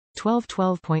12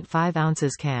 12.5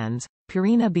 ounces cans,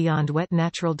 Purina Beyond Wet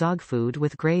Natural Dog Food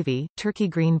with Gravy, Turkey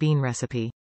Green Bean Recipe.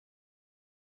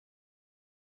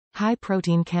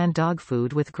 High-protein canned dog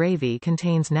food with gravy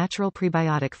contains natural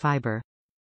prebiotic fiber.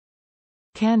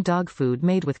 Canned dog food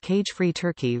made with cage-free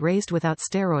turkey raised without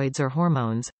steroids or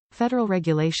hormones. Federal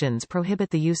regulations prohibit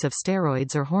the use of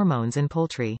steroids or hormones in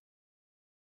poultry.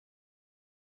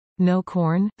 No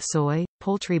corn, soy,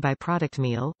 poultry byproduct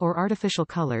meal, or artificial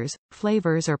colors,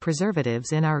 flavors or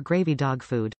preservatives in our gravy dog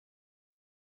food.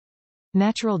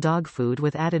 Natural dog food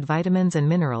with added vitamins and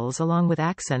minerals along with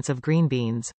accents of green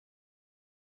beans.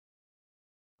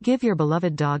 Give your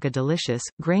beloved dog a delicious,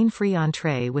 grain-free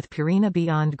entree with Purina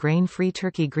Beyond Grain-Free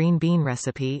Turkey Green Bean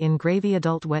Recipe in Gravy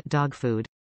Adult Wet Dog Food.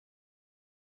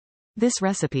 This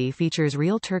recipe features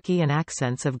real turkey and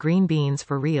accents of green beans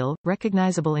for real,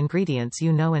 recognizable ingredients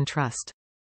you know and trust.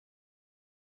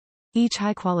 Each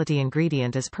high-quality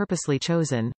ingredient is purposely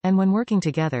chosen, and when working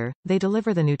together, they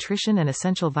deliver the nutrition and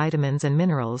essential vitamins and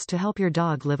minerals to help your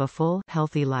dog live a full,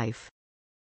 healthy life.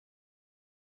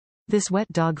 This wet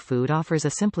dog food offers a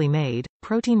simply made,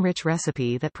 protein-rich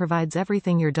recipe that provides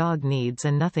everything your dog needs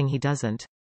and nothing he doesn't.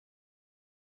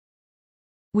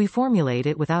 We formulate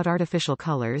it without artificial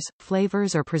colors,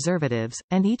 flavors or preservatives,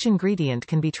 and each ingredient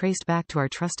can be traced back to our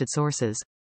trusted sources.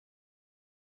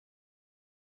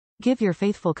 Give your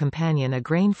faithful companion a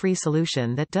grain-free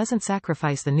solution that doesn't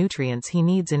sacrifice the nutrients he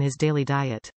needs in his daily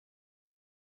diet.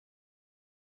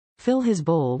 Fill his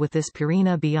bowl with this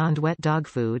Purina Beyond Wet Dog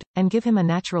Food, and give him a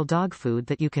natural dog food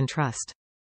that you can trust.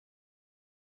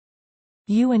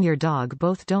 You and your dog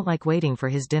both don't like waiting for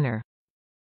his dinner.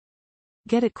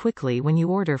 Get it quickly when you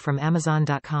order from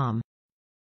Amazon.com.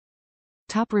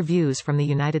 Top reviews from the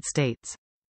United States.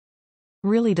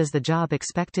 Really does the job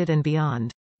expected and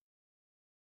beyond.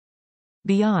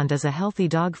 Beyond is a healthy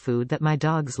dog food that my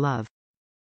dogs love.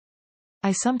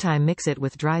 I sometimes mix it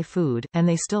with dry food, and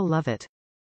they still love it.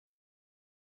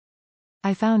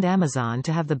 I found Amazon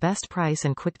to have the best price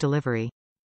and quick delivery.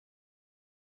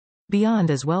 Beyond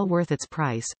is well worth its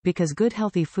price, because good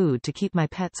healthy food to keep my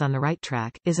pets on the right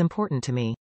track is important to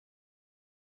me.